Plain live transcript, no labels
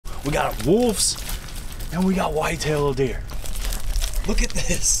we got wolves, and we got white-tailed deer. Look at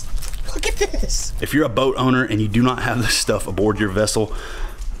this. Look at this. If you're a boat owner and you do not have this stuff aboard your vessel,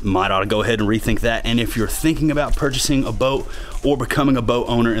 might ought to go ahead and rethink that. And if you're thinking about purchasing a boat or becoming a boat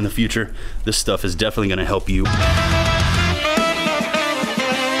owner in the future, this stuff is definitely gonna help you.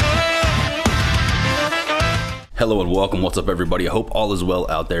 Hello and welcome. What's up, everybody? I hope all is well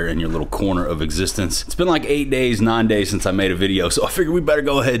out there in your little corner of existence. It's been like 8 days, 9 days since I made a video, so I figured we better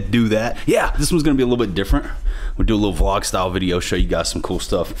go ahead and do that. Yeah, this one's gonna be a little bit different. We'll do a little vlog style video, show you guys some cool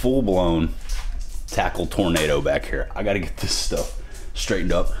stuff. Full blown tackle tornado back here. I gotta get this stuff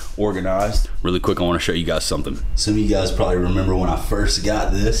straightened up, organized. Really quick, I wanna show you guys something. Some of you guys probably remember when I first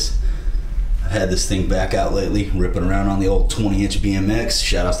got this. I've had this thing back out lately, ripping around on the old 20-inch BMX.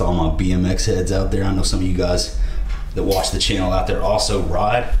 Shout out to all my BMX heads out there. I know some of you guys that watch the channel out there also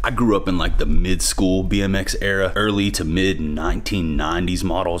ride. I grew up in like the mid-school BMX era, early to mid 1990s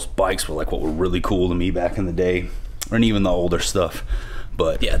models. Bikes were like what were really cool to me back in the day, and even the older stuff.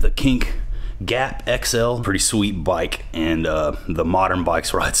 But yeah, the Kink Gap XL, pretty sweet bike, and the modern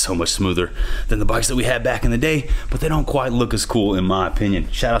bikes ride so much smoother than the bikes that we had back in the day, but they don't quite look as cool in my opinion.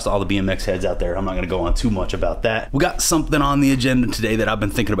 Shout out to all the BMX heads out there. I'm not gonna go on too much about that. We got something on the agenda today that I've been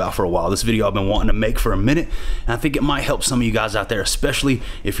thinking about for a while. This video I've been wanting to make for a minute, and I think it might help some of you guys out there, especially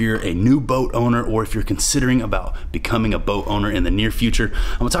if you're a new boat owner or if you're considering about becoming a boat owner in the near future.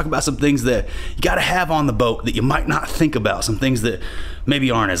 I'm gonna talk about some things that you gotta have on the boat that you might not think about, some things that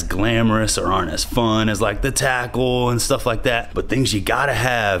maybe aren't as glamorous or aren't as fun as like the tackle and stuff like that, but things you gotta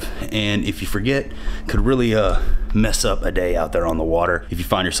have, and if you forget, could really mess up a day out there on the water if you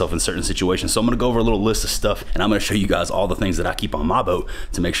find yourself in certain situations. So I'm gonna go over a little list of stuff, and I'm gonna show you guys all the things that I keep on my boat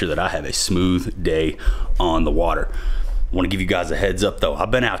to make sure that I have a smooth day on the water. I want to give you guys a heads up though.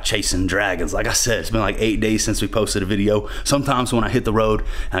 I've been out chasing dragons. Like I said, it's been like 8 days since we posted a video. Sometimes when I hit the road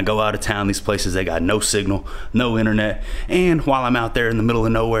and I go out of town, these places, they got no signal, no internet. And while I'm out there in the middle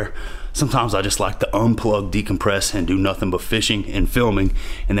of nowhere, sometimes I just like to unplug, decompress, and do nothing but fishing and filming.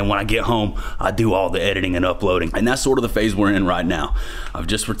 And then when I get home, I do all the editing and uploading. And that's sort of the phase we're in right now. I've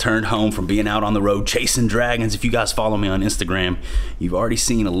just returned home from being out on the road chasing dragons. If you guys follow me on Instagram, you've already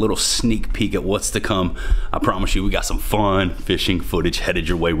seen a little sneak peek at what's to come. I promise you, we got some fun fishing footage headed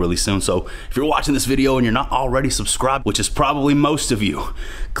your way really soon. So if you're watching this video and you're not already subscribed, which is probably most of you,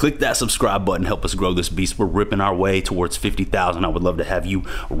 click that subscribe button, help us grow this beast. We're ripping our way towards 50,000. I would love to have you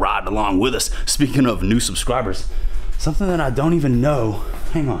ride along with us. Speaking of new subscribers, something that I don't even know,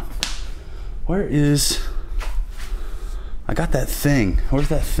 hang on, where is, I got that thing, where's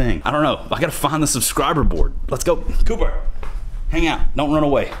that thing? I don't know, I gotta find the subscriber board. Let's go, Cooper, hang out, don't run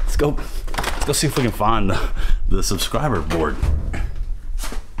away. Let's go see if we can find the subscriber board.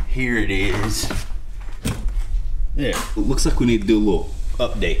 Here it is. There, it looks like we need to do a little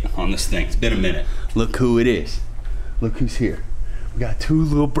update on this thing. It's been a minute. Look who it is, look who's here. We got two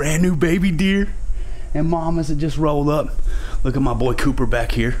little brand new baby deer and mamas that just rolled up. Look at my boy Cooper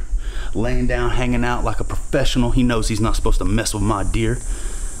back here, laying down, hanging out like a professional. He knows he's not supposed to mess with my deer.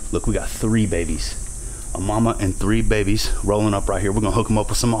 Look, we got 3 babies, a mama and 3 babies rolling up right here. We're gonna hook them up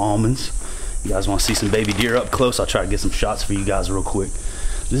with some almonds. You guys wanna see some baby deer up close? I'll try to get some shots for you guys real quick.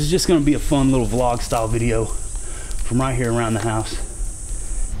 This is just gonna be a fun little vlog style video from right here around the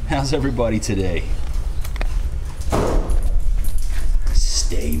house. How's everybody today?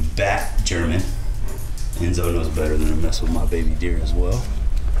 Stay back, German. Enzo knows better than to mess with my baby deer as well.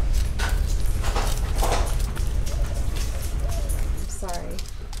 Sorry.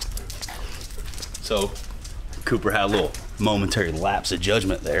 So, Cooper had a little momentary lapse of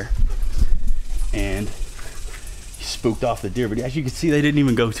judgment there, and he spooked off the deer, but as you can see, they didn't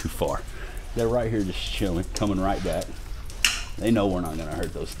even go too far. They're right here just chilling, coming right back. They know we're not gonna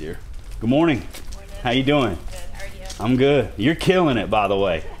hurt those deer. Good morning. Good morning. How you doing? Good. How are you? I'm good. You're killing it, by the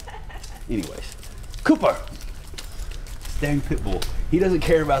way. Anyways, Cooper, this dang pit bull, he doesn't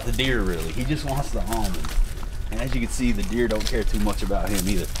care about the deer really. He just wants the almond. And as you can see, the deer don't care too much about him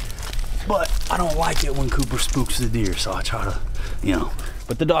either. But I don't like it when Cooper spooks the deer, so I try to, you know.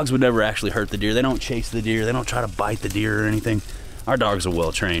 But the dogs would never actually hurt the deer. They don't chase the deer. They don't try to bite the deer or anything. Our dogs are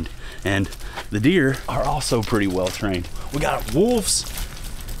well trained, and the deer are also pretty well trained. We got wolves,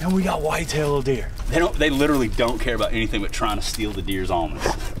 and we got white-tailed deer. They literally don't care about anything but trying to steal the deer's almonds.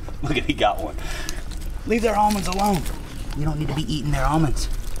 Look at, he got one. Leave their almonds alone. You don't need to be eating their almonds.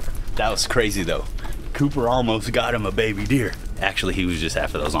 That was crazy though. Cooper almost got him a baby deer. Actually, he was just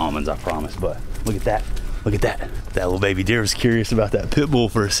after those almonds, I promise, but look at that. Look at that. That little baby deer was curious about that pit bull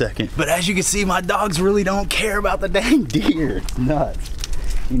for a second. But as you can see, my dogs really don't care about the dang deer. It's nuts.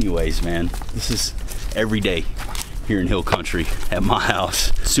 Anyways, man, this is every day. If here in hill country at my house.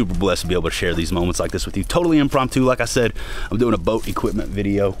 Super blessed to be able to share these moments like this with you. Totally impromptu. Like I said, I'm doing a boat equipment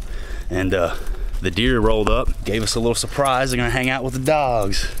video, and the deer rolled up, gave us a little surprise. They're gonna hang out with the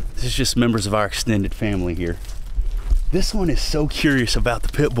dogs. This is just members of our extended family here. This one is so curious about the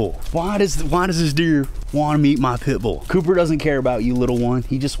pit bull. Why does this deer want to meet my pit bull? Cooper doesn't care about you, little one.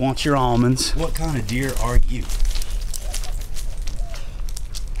 He just wants your almonds. What kind of deer are you?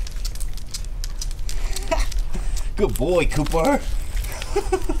 Good boy, Cooper.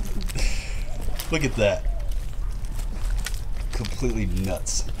 Look at that. Completely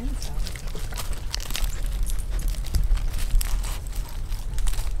nuts.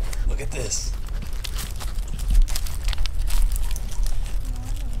 Look at this.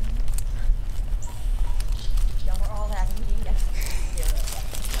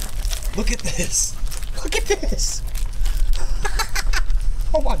 Look at this. Look at this.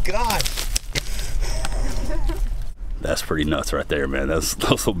 Oh my God. That's pretty nuts right there, man. Those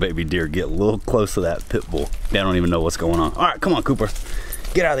little baby deer get a little close to that pit bull. They don't even know what's going on. All right, come on, Cooper.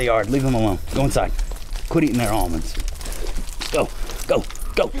 Get out of the yard. Leave them alone. Go inside. Quit eating their almonds. Go, go,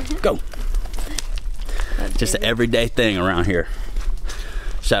 go, go. Just an everyday thing around here.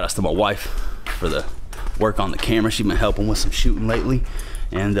 Shout outs to my wife for the work on the camera. She's been helping with some shooting lately.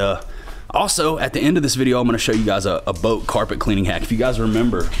 And also, at the end of this video, I'm gonna show you guys a boat carpet cleaning hack. If you guys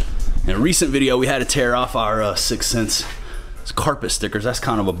remember, in a recent video, we had to tear off our 6 Sense carpet stickers. That's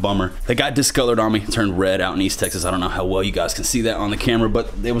kind of a bummer. They got discolored on me, turned red out in East Texas. I don't know how well you guys can see that on the camera,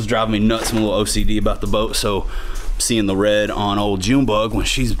 but it was driving me nuts. I'm a little OCD about the boat, so seeing the red on old Junebug when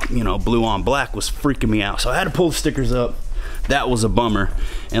she's, you know, blue on black was freaking me out. So I had to pull the stickers up. That was a bummer,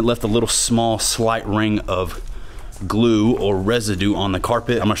 and left a little small slight ring of glue or residue on the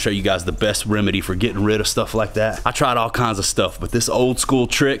carpet. I'm gonna show you guys the best remedy for getting rid of stuff like that. I tried all kinds of stuff, but this old school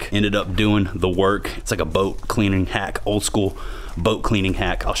trick ended up doing the work. It's like a boat cleaning hack, old school boat cleaning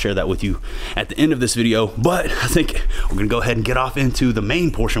hack. I'll share that with you at the end of this video, but I think we're gonna go ahead and get off into the main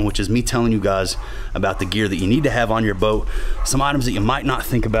portion, which is me telling you guys about the gear that you need to have on your boat, some items that you might not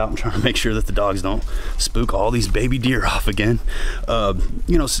think about. I'm trying to make sure that the dogs don't spook all these baby deer off again.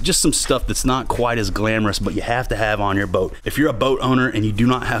 You know, just some stuff that's not quite as glamorous, but you have to have on your boat. If you're a boat owner and you do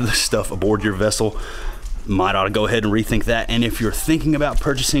not have this stuff aboard your vessel, might ought to go ahead and rethink that. And if you're thinking about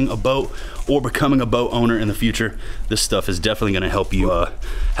purchasing a boat or becoming a boat owner in the future, this stuff is definitely going to help you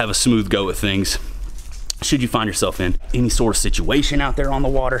have a smooth go at things should you find yourself in any sort of situation out there on the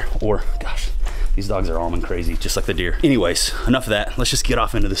water. Or gosh, these dogs are almond crazy, just like the deer. Anyways, enough of that. Let's just get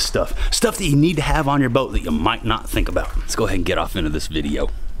off into this stuff that you need to have on your boat that you might not think about. Let's go ahead and get off into this video.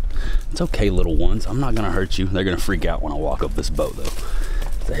 It's okay, little ones, I'm not gonna hurt you. They're gonna freak out when I walk up this boat though.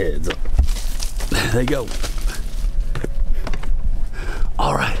 It's a heads up. There they go.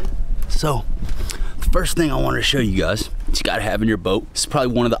 All right, so the first thing I wanted to show you guys that you gotta have in your boat. It's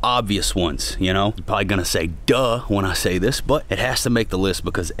probably one of the obvious ones, you know? You're probably gonna say duh when I say this, but it has to make the list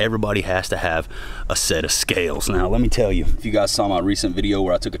because everybody has to have a set of scales. Now, let me tell you, if you guys saw my recent video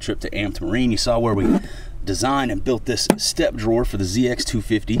where I took a trip to Amped Marine, you saw where we designed and built this step drawer for the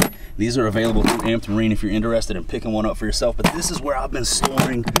ZX250. These are available through Amped Marine if you're interested in picking one up for yourself, but this is where I've been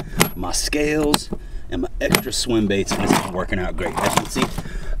storing my scales and my extra swim baits, and it's been working out great. As you can see,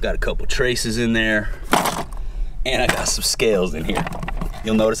 I've got a couple traces in there, and I got some scales in here.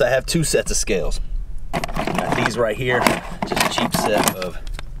 You'll notice I have 2 sets of scales. Got these right here, just a cheap set of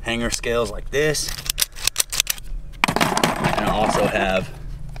hanger scales like this, and I also have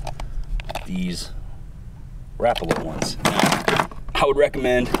these Rapala ones. I would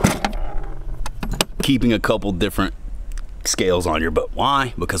recommend keeping a couple different scales on your boat.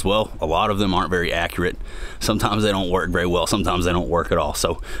 Why? Because, well, a lot of them aren't very accurate. Sometimes they don't work very well. Sometimes they don't work at all.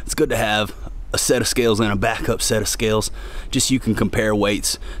 So it's good to have a set of scales and a backup set of scales, just so you can compare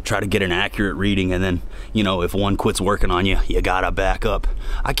weights, try to get an accurate reading, and then, you know, if one quits working on you, you gotta back up.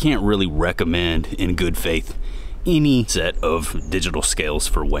 I can't really recommend in good faith any set of digital scales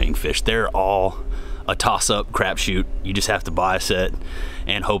for weighing fish. They're all a toss-up crapshoot. You just have to buy a set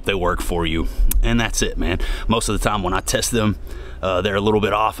and hope they work for you, and that's it, man. Most of the time when I test them, they're a little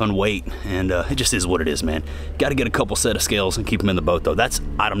bit off on weight, and it just is what it is, man. Got to get a couple set of scales and keep them in the boat, though. That's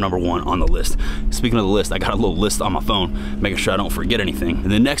item number 1 on the list. Speaking of the list, I got a little list on my phone, making sure I don't forget anything.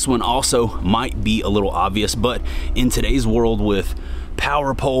 And the next one also might be a little obvious, but in today's world with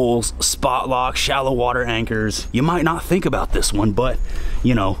power poles, spot locks, shallow water anchors, you might not think about this one, but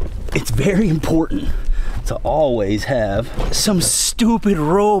you know, it's very important to always have some stupid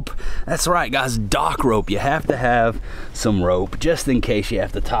rope. That's right, guys, dock rope. You have to have some rope just in case you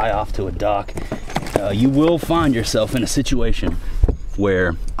have to tie off to a dock. You will find yourself in a situation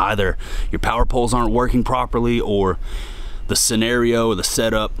where either your power poles aren't working properly, or the scenario, the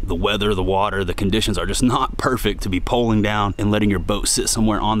setup, the weather, the water, the conditions are just not perfect to be poling down and letting your boat sit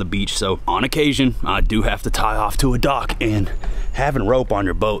somewhere on the beach. So on occasion, I do have to tie off to a dock, and having rope on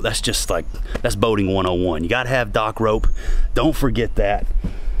your boat, that's just like, that's boating 101. You gotta have dock rope. Don't forget that.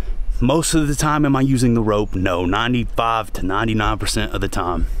 Most of the time, am I using the rope? No, 95 to 99% of the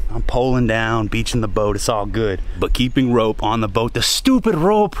time. I'm poling down, beaching the boat, it's all good. But keeping rope on the boat, the stupid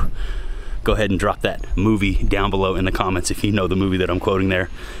rope, go ahead and drop that movie down below in the comments if you know the movie that I'm quoting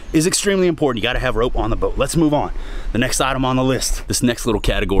there, is extremely important. You gotta have rope on the boat. Let's move on. The next item on the list, this next little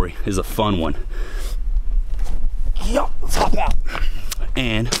category is a fun one. Yo, let's hop out.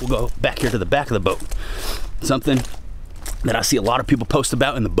 And we'll go back here to the back of the boat. Something that I see a lot of people post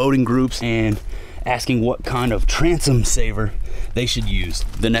about in the boating groups and asking what kind of transom saver they should use.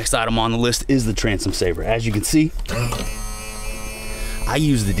 The next item on the list is the transom saver. As you can see, I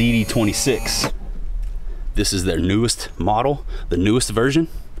use the DD26. This is their newest model, the newest version,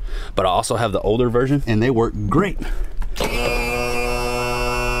 but I also have the older version, and they work great.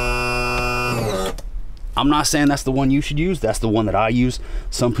 I'm not saying that's the one you should use, that's the one that I use.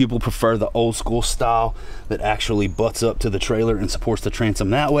 Some people prefer the old school style that actually butts up to the trailer and supports the transom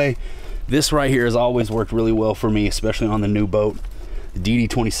that way. This right here has always worked really well for me, especially on the new boat. The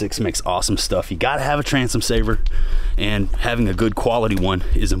DD26 makes awesome stuff. You gotta have a transom saver, and having a good quality one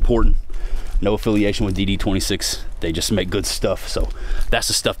is important. No affiliation with DD26, they just make good stuff. So that's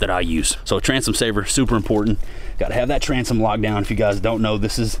the stuff that I use. So a transom saver, super important. Gotta have that transom locked down. If you guys don't know,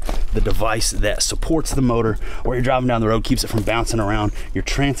 this is the device that supports the motor where you're driving down the road, keeps it from bouncing around. Your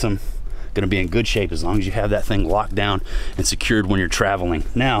transom gonna be in good shape as long as you have that thing locked down and secured when you're traveling.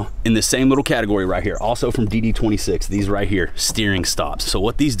 Now, in the same little category right here, also from DD26, these right here, steering stops. So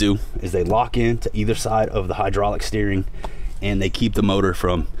what these do is they lock in to either side of the hydraulic steering, and they keep the motor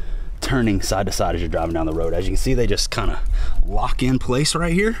from turning side to side as you're driving down the road. As you can see, they just kind of lock in place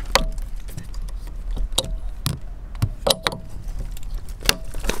right here.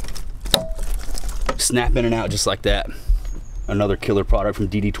 Snap in and out just like that. Another killer product from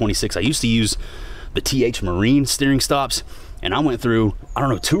DD26. I used to use the TH Marine steering stops, and I went through, I don't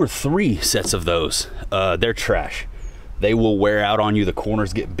know, 2 or 3 sets of those. They're trash. They will wear out on you. The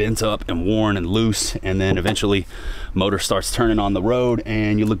corners get bent up and worn and loose, and then eventually motor starts turning on the road,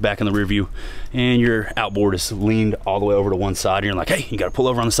 and you look back in the rear view and your outboard is leaned all the way over to one side, and you're like, hey, you got to pull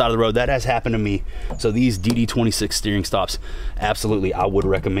over on the side of the road. That has happened to me. So these DD26 steering stops, absolutely, I would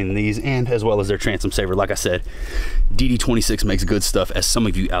recommend these, and as well as their transom saver. Like I said, DD26 makes good stuff, as some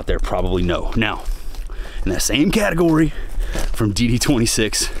of you out there probably know. Now, in that same category from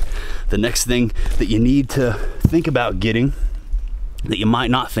DD26, the next thing that you need to think about getting, that you might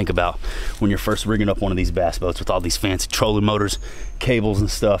not think about when you're first rigging up one of these bass boats with all these fancy trolling motors, cables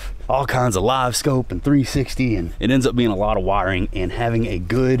and stuff, all kinds of live scope and 360, and it ends up being a lot of wiring, and having a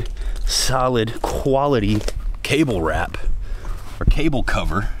good, solid, quality cable wrap or cable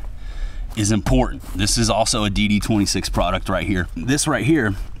cover is important. This is also a DD26 product right here. This right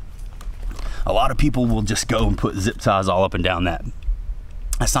here, a lot of people will just go and put zip ties all up and down that.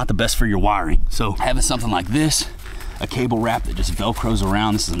 That's not the best for your wiring. So having something like this, a cable wrap that just Velcros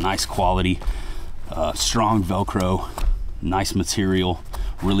around, this is a nice quality, strong Velcro, nice material,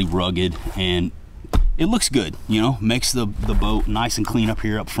 really rugged, and it looks good, you know, makes the boat nice and clean up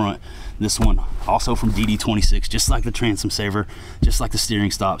here up front. This one also from DD26, just like the transom saver, just like the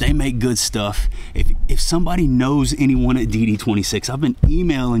steering stop. They make good stuff. If somebody knows anyone at DD26, I've been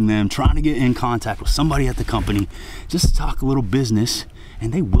emailing them, trying to get in contact with somebody at the company, just to talk a little business,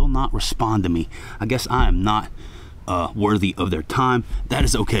 and they will not respond to me. I guess I am not worthy of their time. That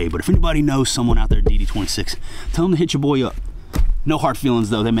is okay, but if anybody knows someone out there at DD26, tell them to hit your boy up. No hard feelings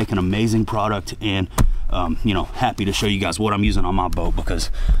though. They make an amazing product, and you know, happy to show you guys what I'm using on my boat,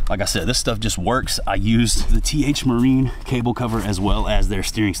 because like I said, this stuff just works. I used the TH Marine cable cover as well as their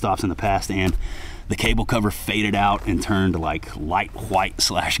steering stops in the past, and the cable cover faded out and turned like light white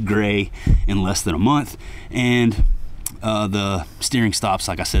 / gray in less than a month, and the steering stops,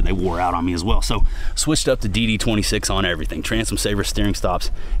 like I said, they wore out on me as well. So switched up to DD26 on everything, transom saver, steering stops,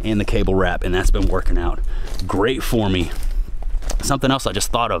 and the cable wrap, and that's been working out great for me. Something else I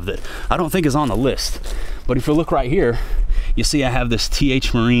just thought of that I don't think is on the list, but if you look right here, you see I have this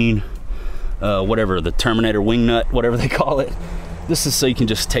TH Marine, whatever, the Terminator wing nut, whatever they call it. This is so you can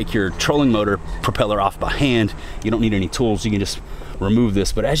just take your trolling motor propeller off by hand. You don't need any tools, you can just remove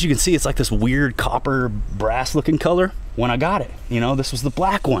this. But as you can see, it's like this weird copper brass looking color. When I got it, you know, this was the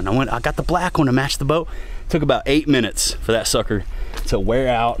black one. I got the black one to match the boat. It took about 8 minutes for that sucker to wear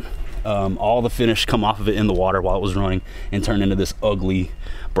out all the finish come off of it in the water while it was running and turn into this ugly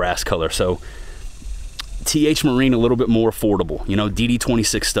brass color. So TH Marine, a little bit more affordable. You know,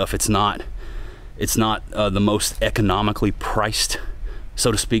 DD26 stuff, it's not the most economically priced,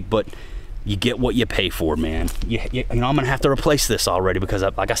 so to speak, but you get what you pay for, man. You know, I'm gonna have to replace this already because,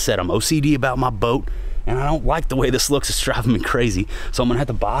 like I said, I'm OCD about my boat, and I don't like the way this looks. It's driving me crazy. So I'm gonna have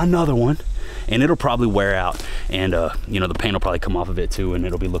to buy another one, and it'll probably wear out, and you know, the paint will probably come off of it too, and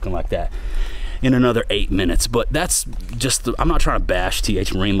it'll be looking like that in another 8 minutes. But that's just, I'm not trying to bash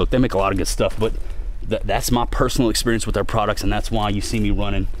TH Marine. Look, they make a lot of good stuff, but that's my personal experience with their products, and that's why you see me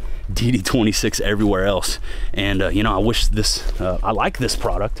running DD26 everywhere else. And you know, I wish this, I like this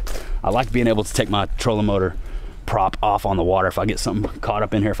product. I like being able to take my trolling motor prop off on the water if I get something caught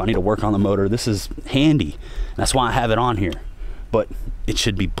up in here, if I need to work on the motor. This is handy. That's why I have it on here. But it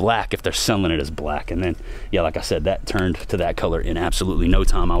should be black if they're selling it as black. And then, yeah, like I said, that turned to that color in absolutely no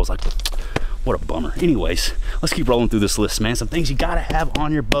time. I was like, what a bummer. Anyways, let's keep rolling through this list, man. Some things you gotta have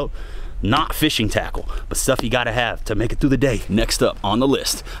on your boat. Not fishing tackle, but stuff you gotta have to make it through the day. Next up on the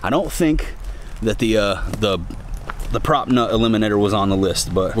list, I don't think that the prop nut eliminator was on the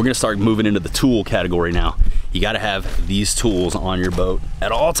list, but we're gonna start moving into the tool category now. You gotta have these tools on your boat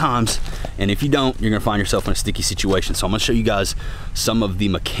at all times, and if you don't, you're gonna find yourself in a sticky situation. So I'm gonna show you guys some of the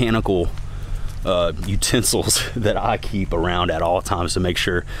mechanical utensils that I keep around at all times to make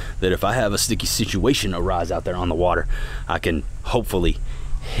sure that if I have a sticky situation arise out there on the water, I can hopefully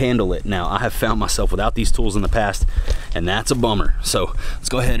handle it. Now, I have found myself without these tools in the past, and that's a bummer. So let's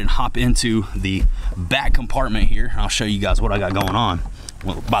go ahead and hop into the back compartment here. I'll show you guys what I got going on.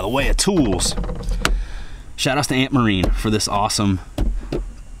 Well, by the way of tools, shout outs to Ant Marine for this awesome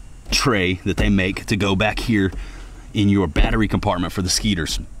tray that they make to go back here in your battery compartment for the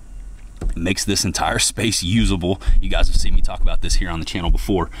skeeters. It makes this entire space usable. You guys have seen me talk about this here on the channel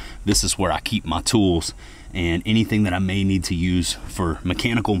before. This is where I keep my tools and anything that I may need to use for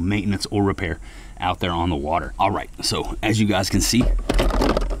mechanical maintenance or repair out there on the water. All right, so as you guys can see,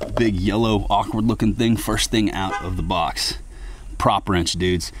 big yellow awkward looking thing, first thing out of the box. Prop wrench,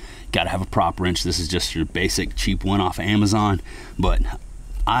 dudes. Gotta have a prop wrench. This is just your basic cheap one off of Amazon, but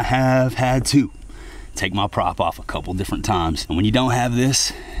I have had to take my prop off a couple different times. And when you don't have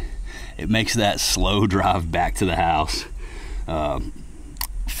this, it makes that slow drive back to the house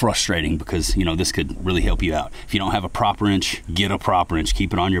frustrating, because you know, this could really help you out. If you don't have a prop wrench, get a prop wrench,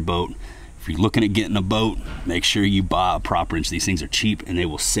 keep it on your boat. If you're looking at getting a boat, make sure you buy a prop wrench. These things are cheap and they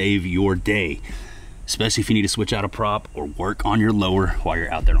will save your day, especially if you need to switch out a prop or work on your lower while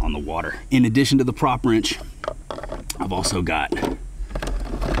you're out there on the water. In addition to the prop wrench, I've also got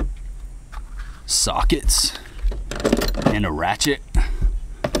sockets and a ratchet.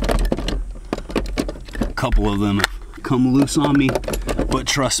 A couple of them come loose on me, but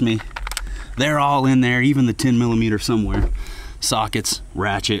trust me, they're all in there, even the 10mm somewhere. Sockets,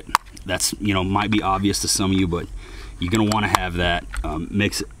 ratchet, that's, you know, might be obvious to some of you, but you're gonna wanna have that.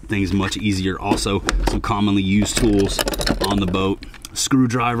 Makes things much easier. Also, some commonly used tools on the boat: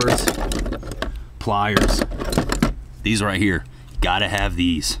 screwdrivers, pliers. These right here, gotta have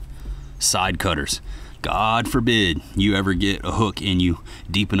these. Side cutters. God forbid you ever get a hook in you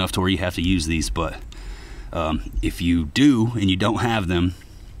deep enough to where you have to use these, but if you do and you don't have them,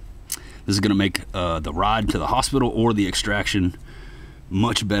 this is gonna make the ride to the hospital or the extraction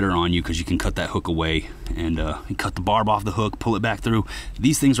much better on you, because you can cut that hook away and cut the barb off the hook, pull it back through.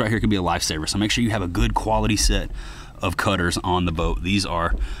 These things right here can be a lifesaver, so make sure you have a good quality set of cutters on the boat. These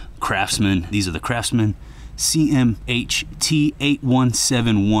are Craftsman. These are the Craftsman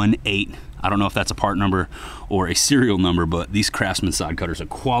CMHT81718. I don't know if that's a part number or a serial number, but these Craftsman side cutters are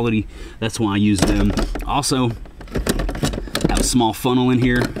quality. That's why I use them. Also, have a small funnel in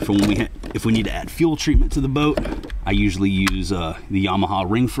here for when if we need to add fuel treatment to the boat. I usually use the Yamaha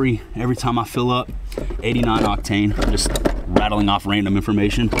Ring Free every time I fill up. 89 octane, just rattling off random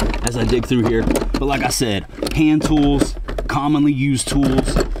information as I dig through here. But like I said, hand tools, commonly used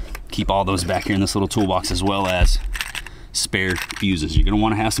tools, keep all those back here in this little toolbox, as well as spare fuses. You're gonna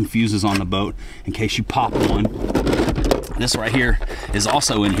wanna have some fuses on the boat in case you pop one. This right here is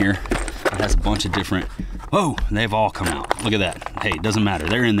also in here. It has a bunch of different, oh, they've all come out. Look at that. Hey, it doesn't matter,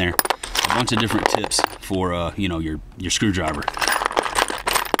 they're in there. A bunch of different tips for you know, your screwdriver.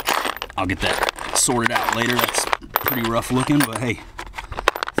 I'll get that sorted out later. That's pretty rough looking, but hey,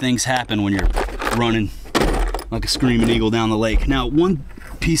 things happen when you're running like a screaming eagle down the lake. Now, one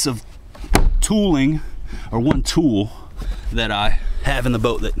piece of tooling, or one tool that I have in the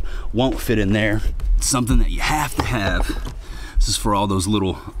boat that won't fit in there, something that you have to have. This is for all those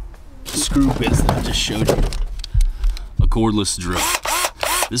little screw bits that I just showed you. A cordless drill.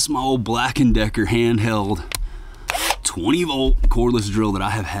 This is my old Black & Decker handheld 20-volt cordless drill that I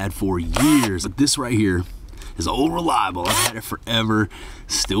have had for years. But this right here is old reliable. I've had it forever,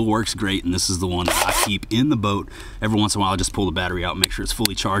 still works great, and this is the one that I keep in the boat. Every once in a while I just pull the battery out, make sure it's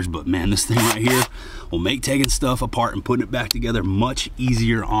fully charged, but man, this thing right here will make taking stuff apart and putting it back together much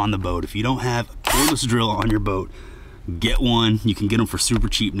easier on the boat. If you don't have a cordless drill on your boat, get one. You can get them for super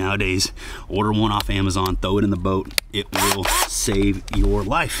cheap nowadays. Order one off Amazon, throw it in the boat. It will save your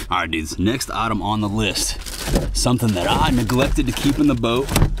life. All right, dudes, next item on the list, something that I neglected to keep in the boat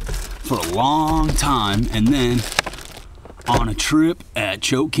for a long time, and then on a trip at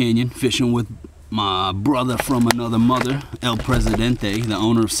Choke Canyon, fishing with my brother from another mother, El Presidente, the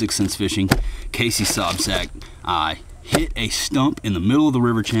owner of 6 Sense Fishing, Casey Sobsack, I hit a stump in the middle of the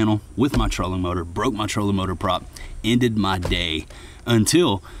river channel with my trolling motor, broke my trolling motor prop, ended my day,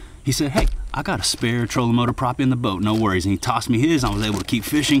 until he said, hey, I got a spare trolling motor prop in the boat, no worries. And he tossed me his, I was able to keep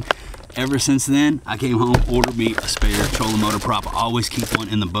fishing. Ever since then, I came home, ordered me a spare trolling motor prop. I always keep one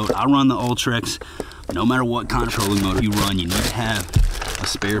in the boat. I run the Ultrex. No matter what kind of trolling motor you run, you need to have a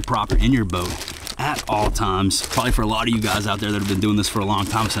spare prop in your boat at all times. Probably for a lot of you guys out there that have been doing this for a long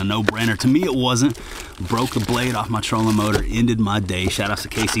time, it's a no-brainer. To me, it wasn't. Broke the blade off my trolling motor, ended my day. Shout out to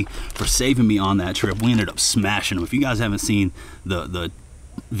Casey for saving me on that trip. We ended up smashing them. If you guys haven't seen the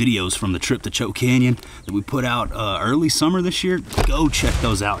videos from the trip to Choke Canyon that we put out early summer this year, go check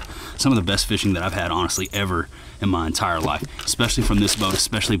those out. Some of the best fishing that I've had, honestly, ever in my entire life, especially from this boat,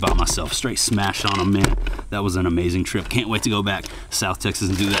 especially by myself. Straight smashed on them, man. That was an amazing trip. Can't wait to go back to South Texas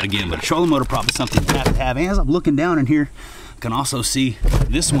and do that again. But a trolling motor prop is something you have to have. And as I'm looking down in here, I can also see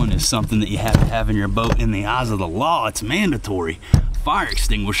this one is something that you have to have in your boat in the eyes of the law. It's mandatory. Fire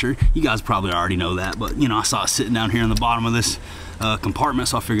extinguisher. You guys probably already know that, but you know, I saw it sitting down here in the bottom of this compartment,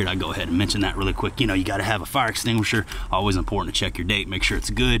 so I figured I'd go ahead and mention that really quick. You know, you got to have a fire extinguisher. Always important to check your date, make sure it's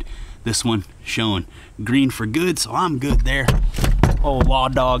good. This one showing green for good, so I'm good there. Oh, law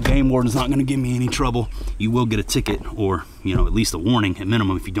dog game warden's not going to give me any trouble. You will get a ticket, or you know, at least a warning at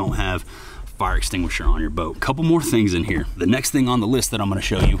minimum if you don't have a fire extinguisher on your boat. Couple more things in here. The next thing on the list that I'm going to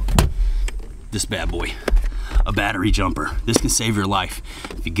show you, this bad boy, a battery jumper. This can save your life.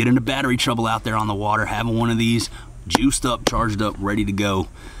 If you get into battery trouble out there on the water, having one of these juiced up, charged up, ready to go,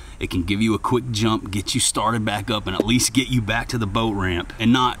 it can give you a quick jump, get you started back up, and at least get you back to the boat ramp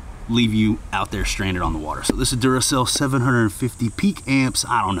and not leave you out there stranded on the water. So this is Duracell 750 peak amps.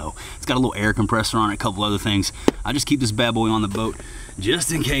 I don't know, it's got a little air compressor on it, a couple other things. I just keep this bad boy on the boat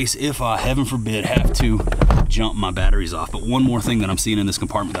just in case if I, heaven forbid, have to jump my batteries off. But one more thing that I'm seeing in this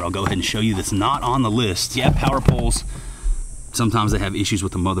compartment that I'll go ahead and show you that's not on the list. Yeah, power poles, sometimes they have issues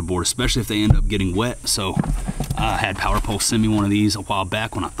with the motherboard, especially if they end up getting wet. So I had Power Pole send me one of these a while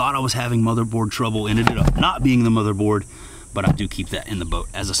back when I thought I was having motherboard trouble. Ended up not being the motherboard, but I do keep that in the boat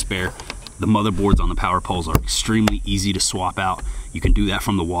as a spare. The motherboards on the power poles are extremely easy to swap out. You can do that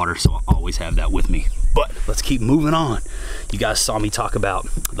from the water, so I always have that with me. But let's keep moving on. You guys saw me talk about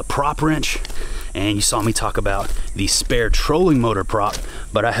the prop wrench, and you saw me talk about the spare trolling motor prop,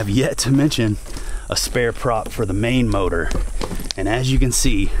 but I have yet to mention a spare prop for the main motor. And as you can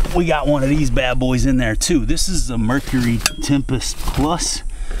see, we got one of these bad boys in there too. This is a Mercury Tempest Plus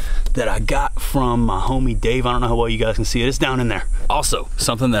that I got from my homie Dave. I don't know how well you guys can see it. It's down in there. Also,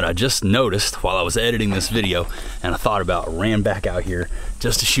 something that I just noticed while I was editing this video and I thought about, ran back out here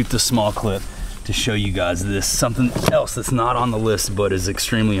just to shoot this small clip to show you guys this. Something else that's not on the list but is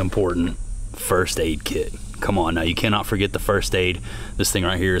extremely important. First aid kit. Come on now, you cannot forget the first aid. This thing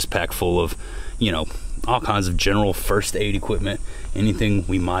right here is packed full of, you know, all kinds of general first aid equipment, anything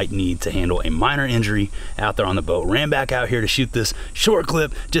we might need to handle a minor injury out there on the boat. Ran back out here to shoot this short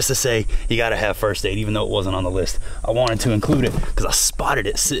clip just to say you gotta have first aid, even though it wasn't on the list. I wanted to include it because I spotted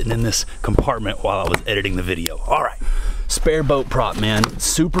it sitting in this compartment while I was editing the video. All right, spare boat prop, man,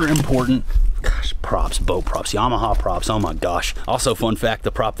 super important. Gosh, props, boat props, Yamaha props, oh my gosh. Also, fun fact,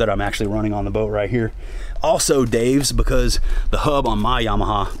 the prop that I'm actually running on the boat right here, also Dave's, because the hub on my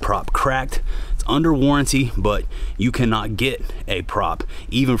Yamaha prop cracked. It's under warranty, but you cannot get a prop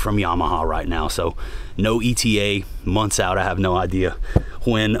even from Yamaha right now. So no ETA, months out. I have no idea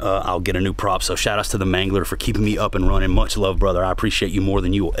when I'll get a new prop. So shout outs to the Mangler for keeping me up and running. Much love, brother. I appreciate you more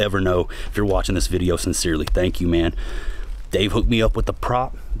than you will ever know. If you're watching this video, sincerely, thank you, man. Dave hooked me up with the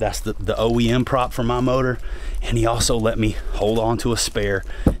prop. That's the OEM prop for my motor. And he also let me hold on to a spare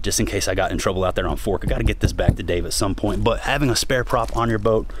just in case I got in trouble out there on fork. I got to get this back to Dave at some point. But having a spare prop on your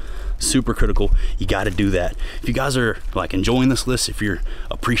boat, super critical. You got to do that. If you guys are like enjoying this list, if you're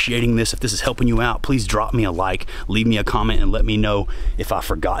appreciating this, if this is helping you out, please drop me a like, leave me a comment, and let me know if I've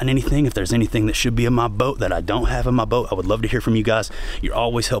forgotten anything, if there's anything that should be in my boat that I don't have in my boat. I would love to hear from you guys. You're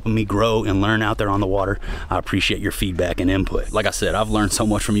always helping me grow and learn out there on the water. I appreciate your feedback and input. Like I said, I've learned so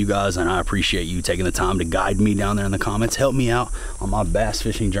much from you guys, and I appreciate you taking the time to guide me down there in the comments. Help me out on my bass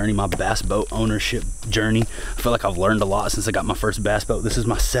fishing journey, my bass boat ownership journey. I feel like I've learned a lot since I got my first bass boat. This is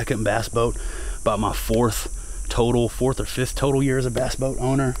my second bass boat, about my fourth or fifth total year as a bass boat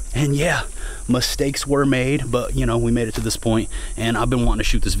owner. And yeah, mistakes were made, but you know, we made it to this point, and I've been wanting to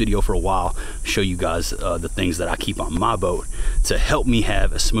shoot this video for a while, show you guys the things that I keep on my boat to help me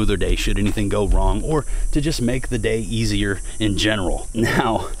have a smoother day should anything go wrong, or to just make the day easier in general.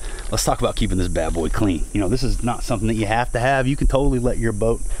 Now let's talk about keeping this bad boy clean. You know, this is not something that you have to have. You can totally let your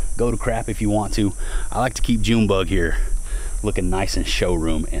boat go to crap if you want to. I like to keep Junebug here looking nice in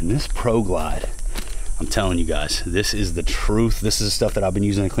showroom, and this Pro Glide, I'm telling you guys, this is the truth. This is the stuff that I've been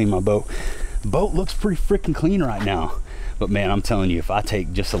using to clean my boat. Boat looks pretty freaking clean right now, but man, I'm telling you, if I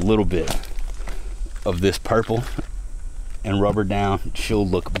take just a little bit of this purple and rubber down, she'll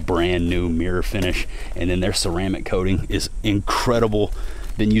look brand new, mirror finish. And then their ceramic coating is incredible.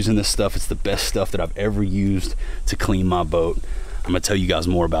 Been using this stuff. It's the best stuff that I've ever used to clean my boat. I'm gonna tell you guys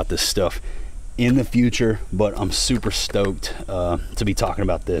more about this stuff in the future, but I'm super stoked to be talking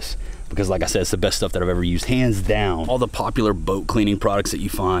about this, because like I said, it's the best stuff that I've ever used, hands down. All the popular boat cleaning products that you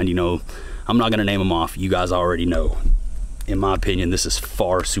find, you know, I'm not gonna name them off. You guys already know. In my opinion, this is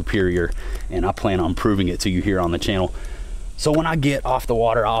far superior, and I plan on proving it to you here on the channel. So when I get off the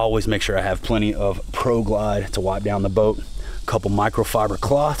water, I always make sure I have plenty of Pro Glide to wipe down the boat, a couple microfiber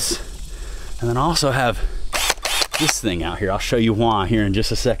cloths, and then I also have this thing out here. I'll show you why here in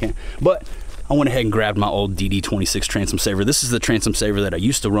just a second. But I went ahead and grabbed my old DD26 transom saver. This is the transom saver that I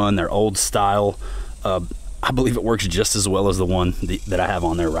used to run, their old style. I believe it works just as well as the one that I have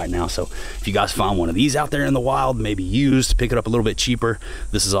on there right now. So if you guys find one of these out there in the wild, maybe used, pick it up a little bit cheaper,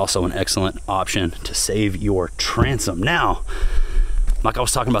 this is also an excellent option to save your transom. Now, like I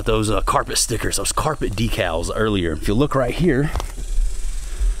was talking about those carpet stickers, those carpet decals earlier. If you look right here,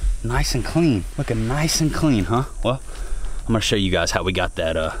 nice and clean, looking nice and clean, huh? Well, I'm gonna show you guys how we got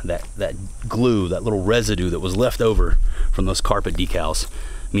that that glue, that little residue that was left over from those carpet decals.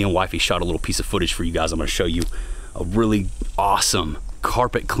 Me and wifey shot a little piece of footage for you guys. I'm gonna show you a really awesome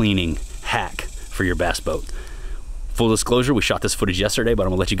carpet cleaning hack for your bass boat. Full disclosure, we shot this footage yesterday, but I'm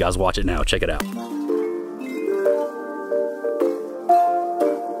gonna let you guys watch it now. Check it out.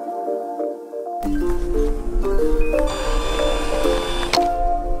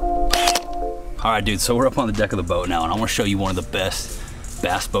 All right, dude, so we're up on the deck of the boat now, and I wanna show you one of the best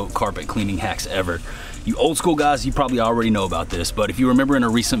bass boat carpet cleaning hacks ever. You old school guys, you probably already know about this, but if you remember in a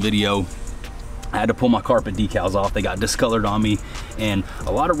recent video, I had to pull my carpet decals off. They got discolored on me, and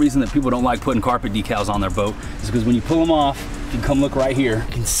a lot of reason that people don't like putting carpet decals on their boat is because when you pull them off, you can come look right here,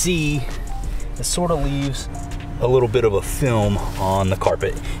 you can see it sort of leaves a little bit of a film on the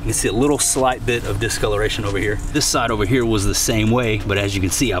carpet. You can see a little slight bit of discoloration over here. This side over here was the same way, but as you can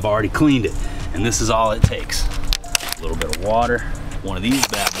see, I've already cleaned it, and this is all it takes. A little bit of water, one of these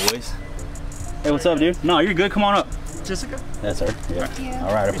bad boys. Hey, what's up, dude? No, you're good. Come on up. Jessica? That's her. Yeah. Thank you.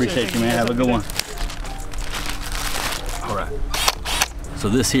 All right, appreciate you, man. Have a good one. All right. So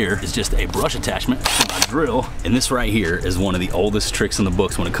this here is just a brush attachment to my drill, and this right here is one of the oldest tricks in the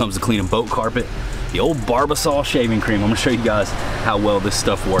books when it comes to cleaning boat carpet. The old Barbasol shaving cream. I'm gonna show you guys how well this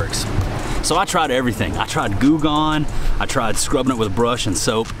stuff works. So I tried everything. I tried Goo Gone, I tried scrubbing it with brush and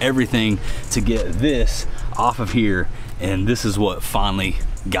soap, everything to get this off of here, and this is what finally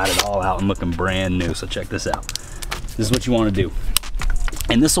got it all out and looking brand new. So check this out. This is what you want to do,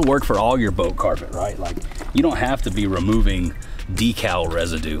 and this will work for all your boat carpet, right? Like, you don't have to be removing decal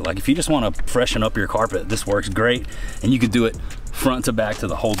residue. Like, if you just want to freshen up your carpet, this works great, and you can do it front to back to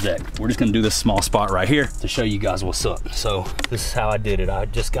the whole deck. We're just gonna do this small spot right here to show you guys what's up. So this is how I did it. I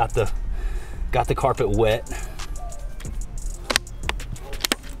just got the carpet wet.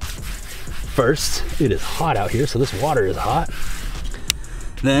 First, it is hot out here, so this water is hot.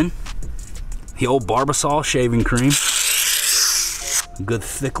 Then the old Barbasol shaving cream, a good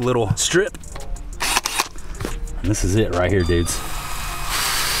thick little strip, and this is it right here, dudes.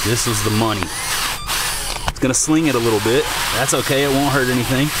 This is the money. It's gonna sling it a little bit. That's okay, it won't hurt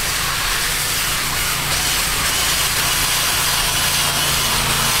anything.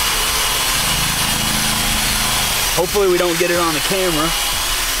 Hopefully we don't get it on the camera.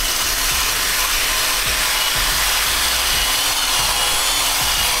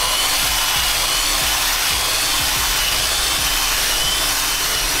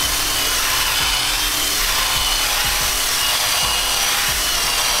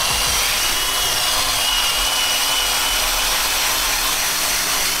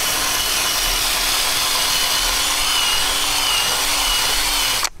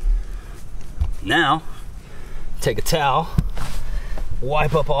 Now, take a towel,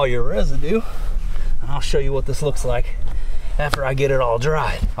 wipe up all your residue, and I'll show you what this looks like after I get it all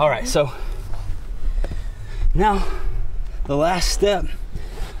dried. All right, so now the last step,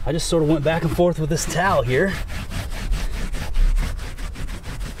 I just sort of went back and forth with this towel here.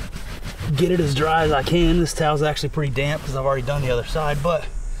 Get it as dry as I can. This towel's actually pretty damp because I've already done the other side, but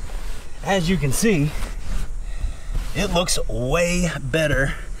as you can see, it looks way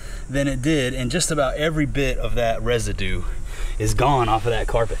better than it did, and just about every bit of that residue is gone off of that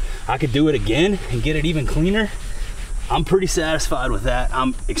carpet. I could do it again and get it even cleaner. I'm pretty satisfied with that.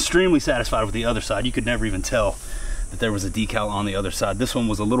 I'm extremely satisfied with the other side. You could never even tell that there was a decal on the other side. This one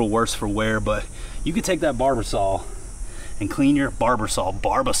was a little worse for wear, but you could take that barber saw and clean your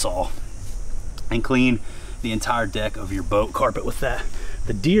Barbasol, and clean the entire deck of your boat carpet with that.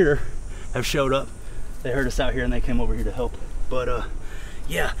 The deer have showed up. They heard us out here and they came over here to help. But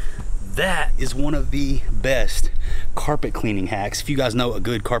yeah, that is one of the best carpet cleaning hacks. If you guys know a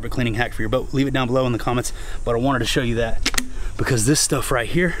good carpet cleaning hack for your boat, leave it down below in the comments. But I wanted to show you that because this stuff right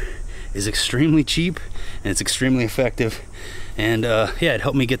here is extremely cheap and it's extremely effective. And yeah, it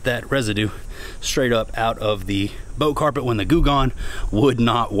helped me get that residue straight up out of the boat carpet when the Goo Gone would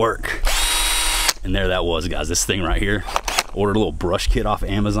not work. And there that was, guys, this thing right here. Ordered a little brush kit off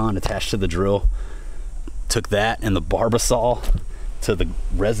Amazon attached to the drill. Took that and the Barbasol to the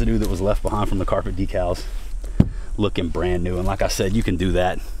residue that was left behind from the carpet decals, looking brand new. And like I said, you can do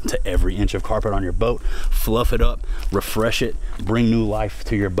that to every inch of carpet on your boat. Fluff it up, refresh it, bring new life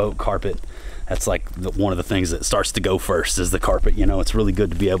to your boat carpet. That's like one of the things that starts to go first is the carpet. You know, it's really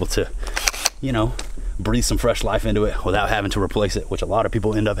good to be able to, you know, breathe some fresh life into it without having to replace it, which a lot of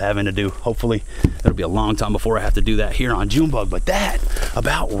people end up having to do. Hopefully it'll be a long time before I have to do that here on Junebug, but that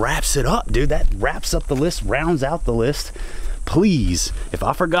about wraps it up, dude. That wraps up the list, rounds out the list. Please, if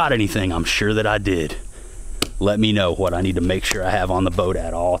I forgot anything, I'm sure that I did, let me know what I need to make sure I have on the boat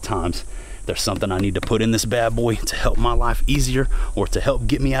at all times. If there's something I need to put in this bad boy to help my life easier or to help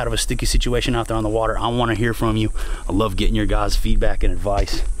get me out of a sticky situation out there on the water, I want to hear from you. I love getting your guys' feedback and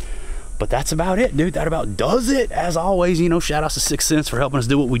advice. But that's about it, dude. That about does it. As always, you know, shout outs to 6th Sense for helping us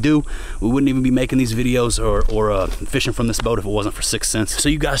do what we do. We wouldn't even be making these videos or fishing from this boat if it wasn't for 6th Sense. So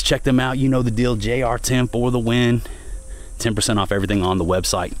you guys check them out. You know the deal. JR10 for the win. 10% off everything on the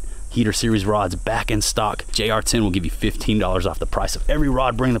website. Heater series rods back in stock. JR10 will give you $15 off the price of every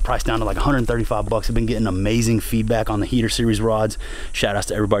rod, bring the price down to like 135 bucks. I've been getting amazing feedback on the heater series rods. Shout outs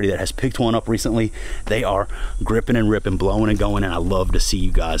to everybody that has picked one up recently. They are gripping and ripping, blowing and going, and I love to see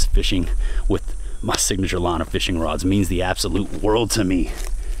you guys fishing with my signature line of fishing rods. It means the absolute world to me.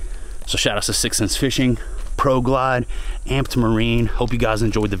 So shout outs to 6th Sense Fishing, Pro Glide, Amped Marine. Hope you guys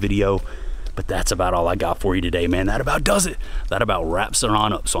enjoyed the video. But that's about all I got for you today, man. That about does it. That about wraps it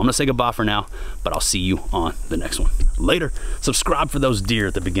on up. So I'm gonna say goodbye for now, but I'll see you on the next one. Later. Subscribe for those deer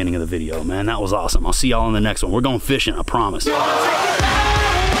at the beginning of the video, man. That was awesome. I'll see y'all in the next one. We're going fishing, I promise. Who's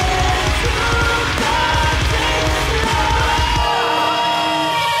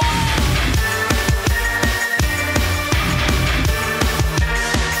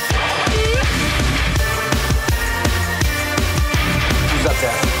up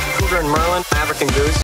there? Cougar and Merlin, African Goose.